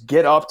 Like just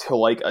get up to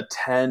like a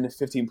 10,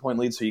 15 point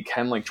lead so you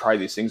can like try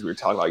these things we were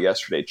talking about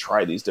yesterday,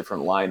 try these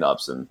different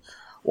lineups and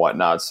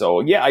whatnot. So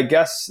yeah, I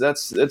guess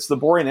it's the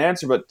boring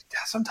answer, but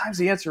sometimes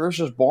the answer is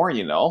just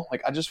boring,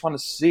 Like I just want to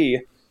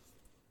see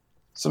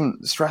some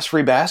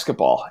stress-free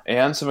basketball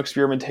and some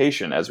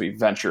experimentation as we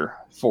venture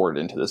forward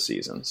into the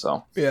season.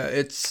 So yeah,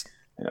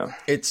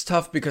 it's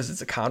tough because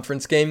it's a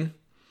conference game.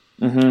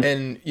 Mm-hmm.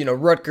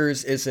 And,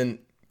 Rutgers isn't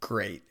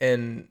great.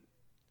 And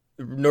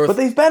but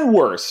they've been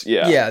worse.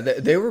 Yeah. Yeah,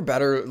 they were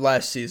better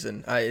last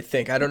season, I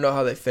think. I don't know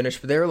how they finished,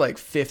 but they were like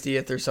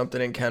 50th or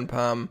something in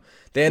KenPom.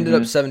 They ended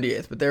up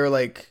 70th, but they were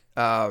like,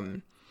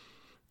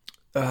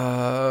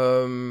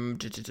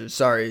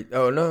 sorry.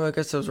 Oh, no, I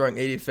guess I was wrong.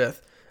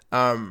 85th.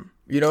 I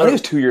think it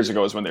was 2 years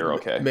ago is when they were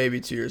okay.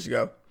 Maybe 2 years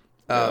ago.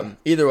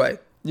 Either way.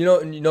 You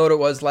know what it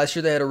was? Last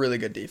year they had a really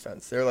good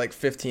defense. They were like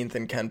 15th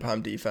in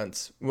KenPom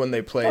defense when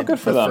they played the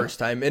first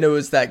time. And it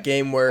was that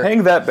game where...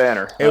 Hang that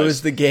banner. It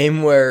was the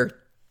game where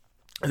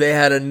they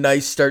had a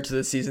nice start to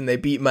the season. They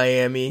beat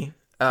Miami,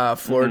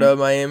 Florida,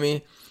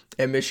 Miami,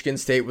 and Michigan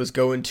State was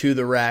going to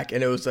the rack,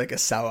 and it was like a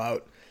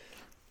sellout.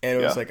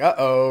 And it was like,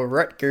 uh-oh,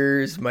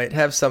 Rutgers might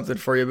have something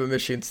for you, but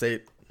Michigan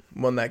State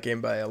won that game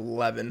by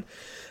 11.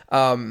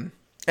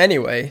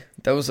 Anyway,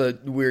 that was a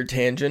weird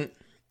tangent.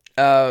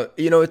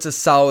 It's a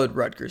solid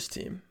Rutgers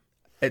team.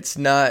 It's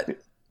not,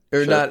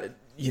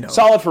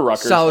 solid for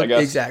Rutgers, I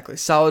guess. Exactly.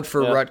 Solid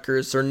for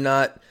Rutgers. They're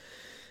not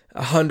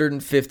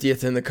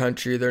 150th in the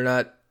country. They're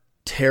not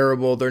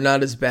terrible. They're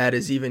not as bad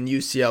as even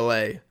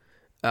UCLA,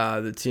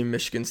 the team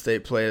Michigan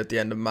State played at the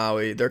end of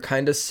Maui. They're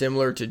kind of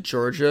similar to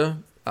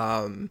Georgia.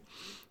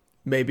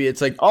 Maybe it's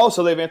like... Oh,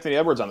 so they have Anthony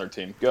Edwards on their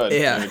team. Good.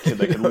 Yeah.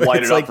 They can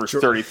light it up for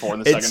 34 in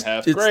the second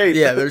half. Great.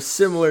 Yeah, they're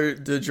similar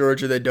to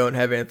Georgia. They don't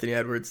have Anthony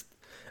Edwards.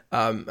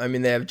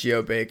 They have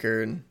Geo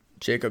Baker and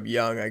Jacob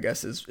Young, I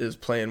guess, is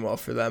playing well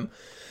for them.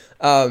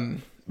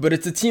 But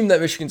it's a team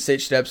that Michigan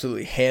State should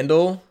absolutely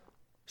handle.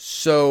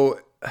 So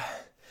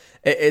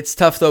it's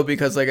tough, though,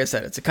 because, like I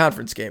said, it's a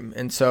conference game.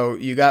 And so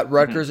you got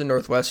Rutgers and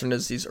Northwestern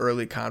as these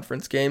early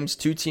conference games,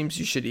 two teams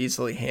you should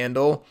easily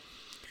handle.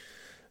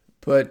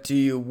 But do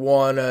you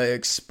want to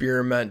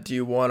experiment? Do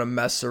you want to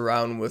mess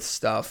around with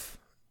stuff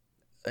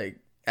like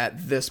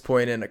at this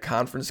point in a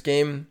conference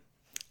game?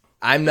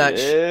 I'm not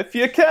if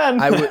you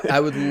can. I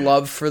would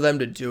love for them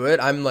to do it.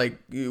 I'm like,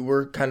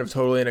 we're kind of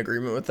totally in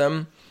agreement with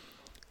them.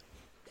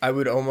 I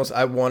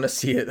want to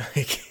see it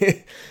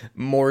like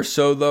more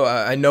so though.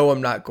 I know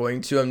I'm not going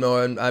to.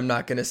 I'm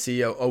not going to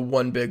see a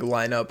one big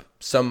lineup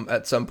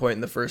at some point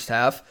in the first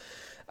half.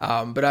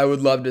 But I would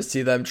love to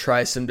see them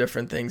try some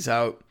different things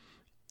out.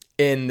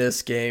 in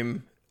this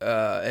game.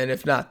 And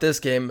if not this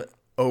game,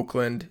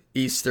 Oakland,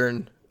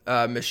 Eastern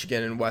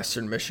Michigan, and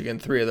Western Michigan,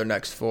 3 of their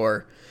next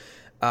 4.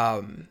 I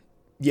want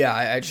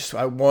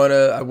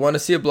to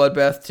see a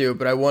bloodbath too,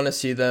 but I want to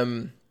see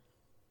them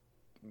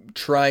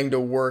trying to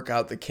work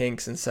out the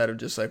kinks instead of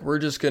just like, we're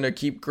just going to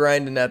keep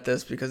grinding at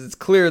this, because it's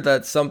clear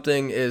that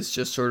something is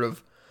just sort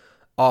of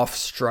off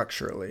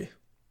structurally.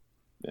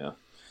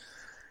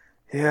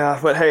 Yeah,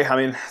 but hey, I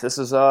mean, this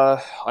is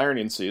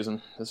ironing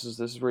season. This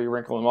is where you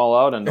wrinkle them all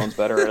out, and no one's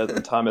better at it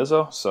than Tom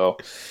Izzo. So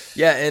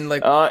yeah, and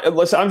like,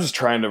 listen, I'm just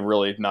trying to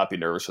really not be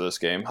nervous for this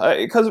game,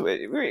 because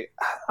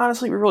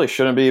honestly, we really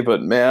shouldn't be.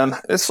 But man,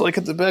 it's like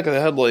at the back of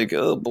the head, like,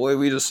 oh boy,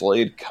 we just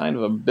laid kind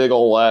of a big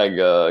old lag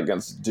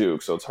against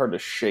Duke, so it's hard to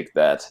shake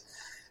that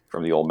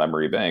from the old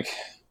memory bank.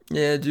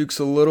 Yeah, Duke's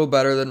a little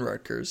better than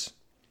Rutgers.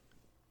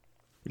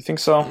 You think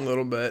so? A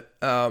little bit.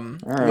 A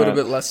little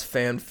bit less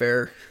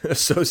fanfare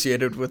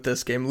associated with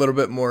this game. A little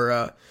bit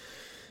more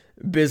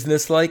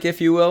business-like, if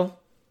you will.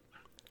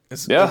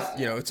 It's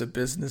a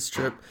business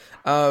trip.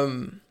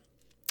 I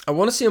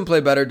want to see them play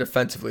better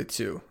defensively,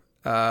 too.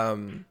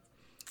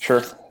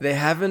 Sure. They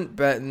haven't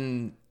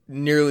been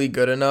nearly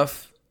good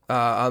enough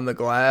on the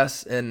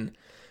glass, and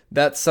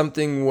that's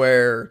something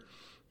where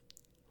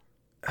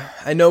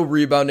I know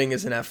rebounding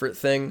is an effort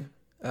thing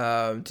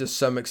to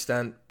some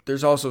extent.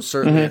 There's also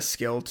certainly a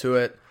skill to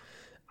it.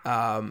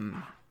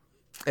 And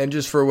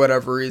just for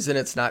whatever reason,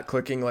 it's not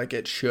clicking like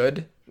it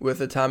should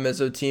with a Tom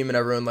Izzo team, and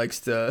everyone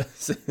likes to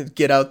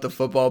get out the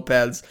football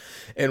pads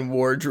and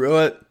war drill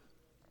it.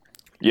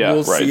 Yeah,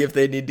 we'll see if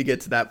they need to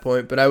get to that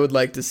point, but I would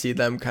like to see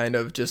them kind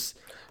of just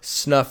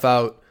snuff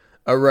out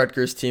a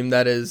Rutgers team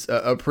that is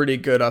a pretty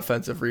good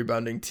offensive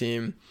rebounding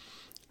team.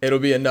 It'll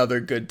be another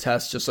good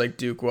test, just like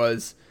Duke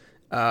was,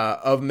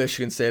 of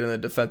Michigan State on the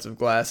defensive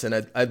glass,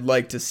 and I'd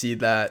like to see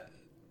that.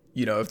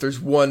 You know, if there's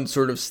one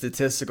sort of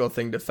statistical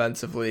thing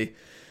defensively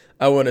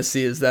I want to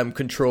see is them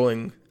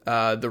controlling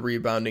the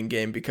rebounding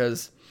game,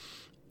 because,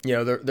 you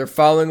know, they're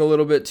fouling a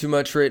little bit too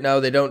much right now.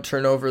 They don't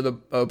turn over the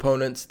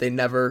opponents. They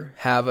never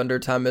have under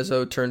Tom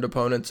Izzo turned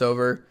opponents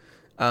over.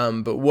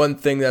 But one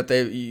thing that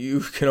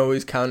you can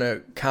always count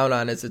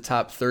on is a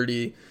top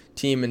 30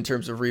 team in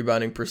terms of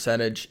rebounding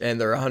percentage, and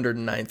they're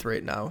 109th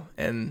right now.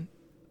 And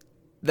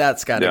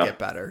that's got to get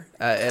better.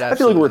 I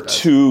feel like we're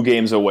 2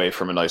 games away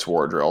from a nice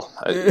war drill.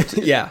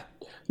 Yeah.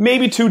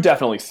 Maybe 2,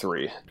 definitely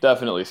 3.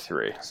 Definitely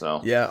 3.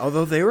 So yeah,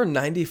 although they were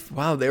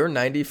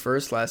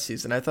 91st last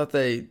season. I thought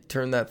they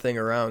turned that thing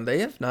around. They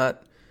have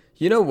not.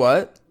 You know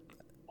what?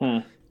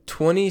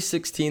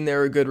 2016, they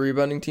were a good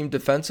rebounding team.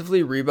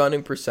 Defensively,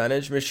 rebounding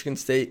percentage, Michigan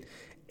State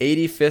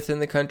 85th in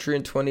the country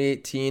in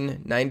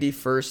 2018,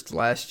 91st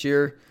last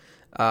year,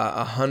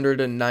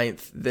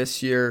 109th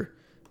this year,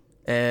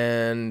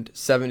 and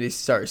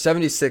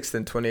 76th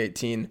in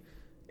 2018,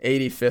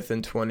 85th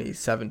in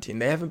 2017.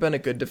 They haven't been a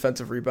good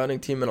defensive rebounding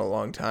team in a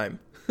long time.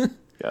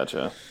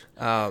 Gotcha.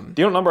 Do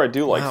you know what number I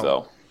do like,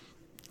 though?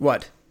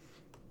 What?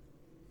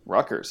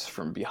 Rutgers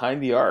from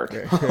behind the arc.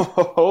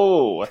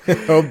 Oh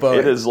boy.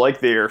 It is like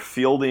they are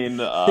fielding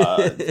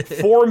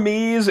 4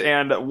 me's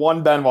and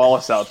 1 Ben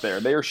Wallace out there.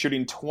 They are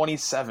shooting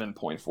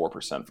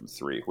 27.4% from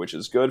 3, which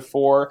is good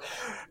for,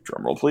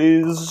 drumroll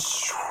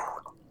please,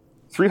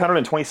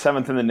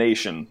 327th in the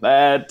nation.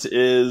 That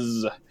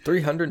is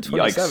 327th.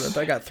 Yikes.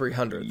 I got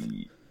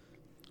 300th.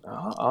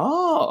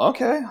 Oh,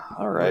 okay.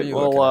 All right.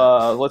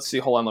 Well, let's see.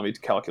 Hold on. Let me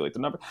calculate the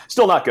number.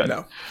 Still not good.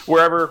 No.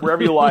 Wherever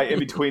you lie in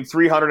between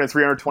 300 and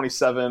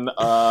 327,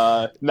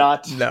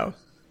 not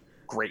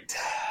great.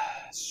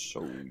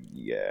 So,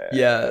 yeah.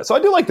 Yeah. So I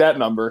do like that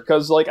number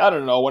because, like, I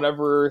don't know,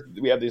 whenever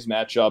we have these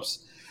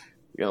matchups,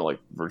 you know, like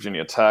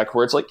Virginia Tech,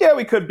 where it's like, yeah,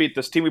 we could beat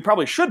this team. We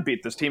probably should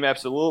beat this team.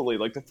 Absolutely.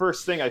 Like, the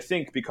first thing I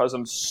think, because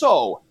I'm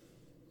so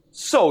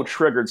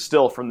triggered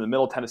still from the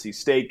Middle Tennessee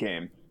State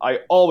game,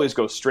 I always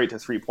go straight to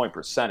 3-point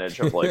percentage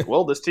of like,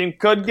 well, this team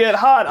could get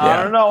hot. Yeah.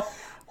 I don't know.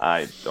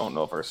 I don't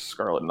know if our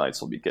Scarlet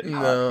Knights will be getting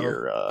hot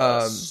here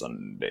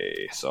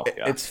Sunday. So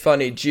yeah. It's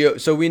funny.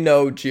 So we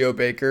know Geo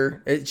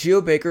Baker.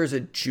 Geo Baker is a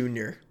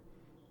junior.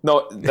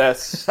 No,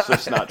 that's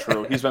just not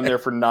true. He's been there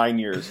for 9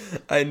 years.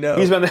 I know.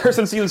 He's been there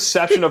since the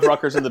inception of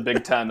Rutgers in the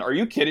Big Ten. Are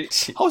you kidding?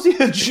 How is he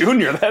a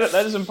junior?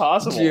 That is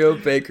impossible. Geo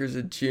Baker's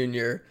a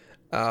junior.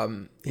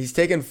 He's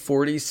taken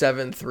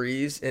 47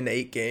 threes in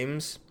 8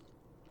 games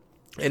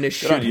and is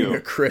shooting a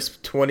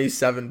crisp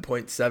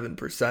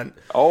 27.7%.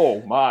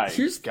 Oh my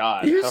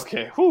God.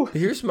 Okay. Whew.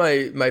 Here's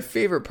my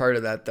favorite part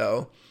of that,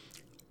 though.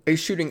 He's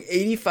shooting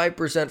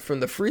 85% from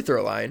the free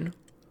throw line.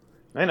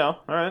 I know.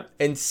 All right.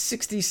 And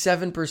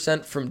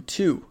 67% from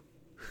 2.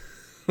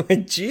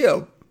 Like,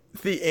 Gio,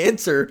 the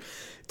answer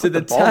to the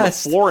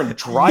test. On the floor and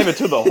drive it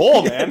to the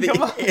hole, man.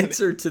 Come on. The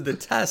answer to the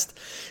test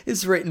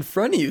is right in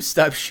front of you.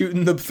 Stop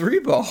shooting the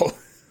 3 ball.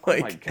 Like,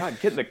 oh my God,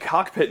 get in the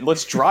cockpit and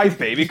let's drive,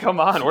 baby.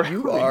 Come on. What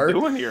are we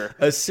doing here?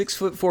 A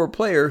 6'4"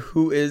 player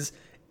who is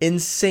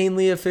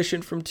insanely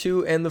efficient from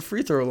 2 and the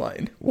free throw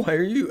line. Why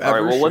are you ever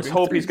All right, well, let's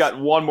hope 3s? He's got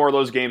one more of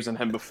those games in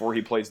him before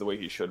he plays the way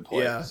he should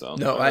play. Yeah. So,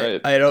 no,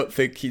 right. I don't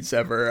think he's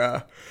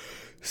ever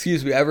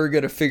ever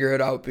going to figure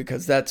it out,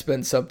 because that's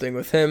been something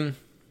with him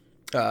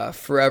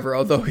forever,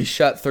 although he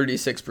shot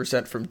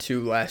 36% from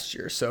 2 last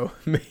year. So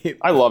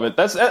I love it.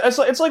 It's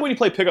like when you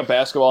play pickup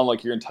basketball and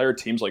like your entire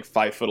team's like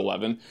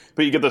 5'11",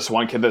 but you get this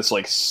one kid that's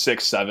like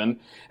 6'7", and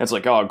it's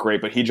like, oh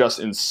great, but he just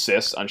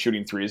insists on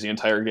shooting threes the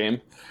entire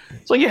game.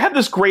 It's like, you have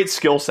this great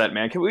skill set,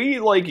 man. Can we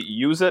like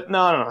use it?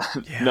 No.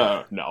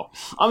 Yeah. No.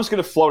 I'm just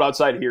gonna float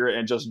outside here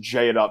and just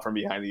jay it up from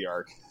behind the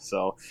arc.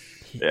 So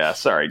yeah,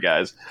 sorry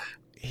guys.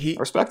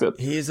 Respect it.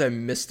 He is a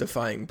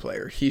mystifying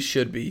player. He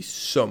should be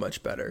so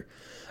much better.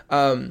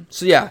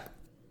 So yeah,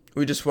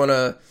 we just want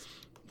to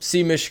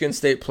see Michigan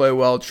State play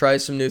well, try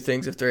some new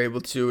things if they're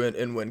able to,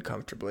 and win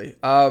comfortably.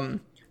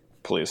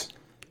 Please.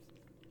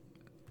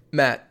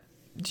 Matt,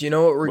 do you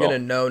know what we're going to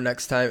know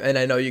next time? And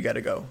I know you got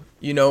to go.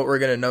 You know what we're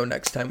going to know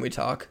next time we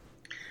talk?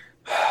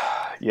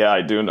 Yeah,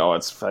 I do know. I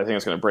think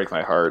it's going to break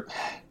my heart.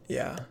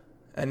 Yeah.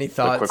 Any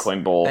thoughts? The Quick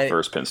Lane Bowl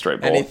versus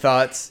Pinstripe Bowl. Any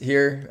thoughts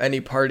here? Any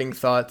parting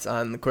thoughts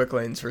on the Quick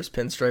Lanes versus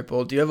Pinstripe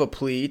Bowl? Do you have a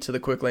plea to the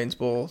Quick Lanes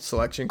Bowl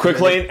selection committee?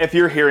 Quick Lane, if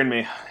you're hearing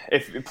me,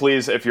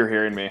 if you're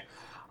hearing me,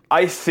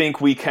 I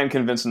think we can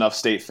convince enough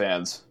state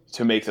fans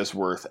to make this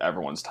worth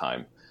everyone's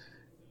time.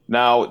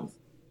 Now,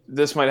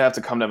 this might have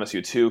to come to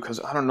MSU too, because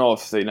I don't know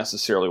if they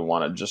necessarily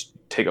want to just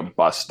take a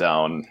bus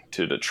down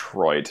to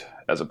Detroit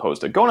as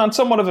opposed to going on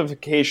somewhat of a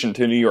vacation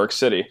to New York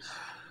City.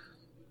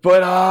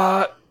 But,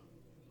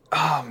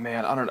 oh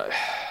man, I don't know.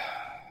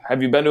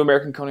 Have you been to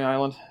American Coney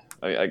Island?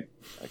 I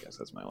guess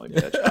that's my only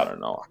pitch. I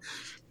don't know.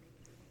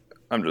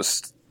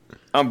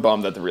 I'm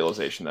bummed at the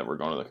realization that we're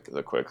going to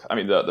the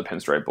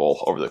Pinstripe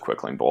Bowl over the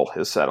Quick Lane Bowl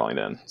is settling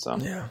in. So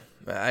yeah,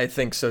 I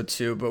think so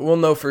too. But we'll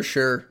know for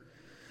sure.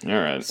 All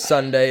right.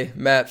 Sunday.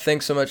 Matt,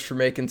 thanks so much for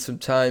making some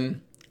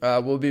time.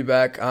 We'll be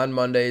back on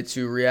Monday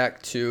to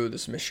react to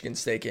this Michigan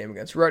State game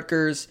against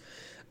Rutgers.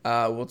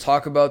 We'll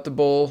talk about the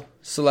bowl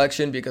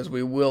selection, because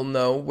we will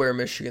know where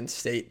Michigan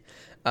State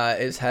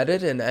is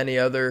headed, and any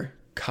other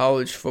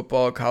college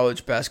football,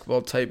 college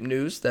basketball type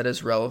news that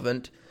is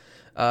relevant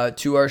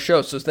to our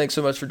show. So thanks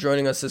so much for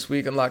joining us this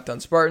week on Locked On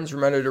Spartans.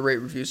 Remember to rate,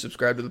 review,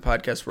 subscribe to the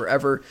podcast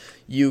wherever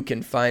you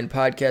can find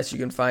podcasts. You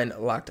can find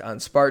Locked On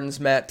Spartans.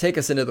 Matt, take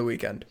us into the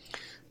weekend.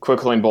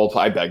 Quick Lane Bowl,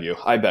 I beg you,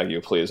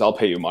 please. I'll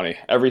pay you money.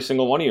 Every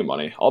single one of you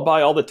money. I'll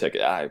buy all the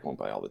tickets. I won't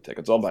buy all the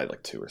tickets. I'll buy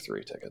like 2 or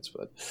 3 tickets,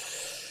 but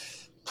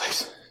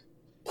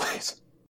please.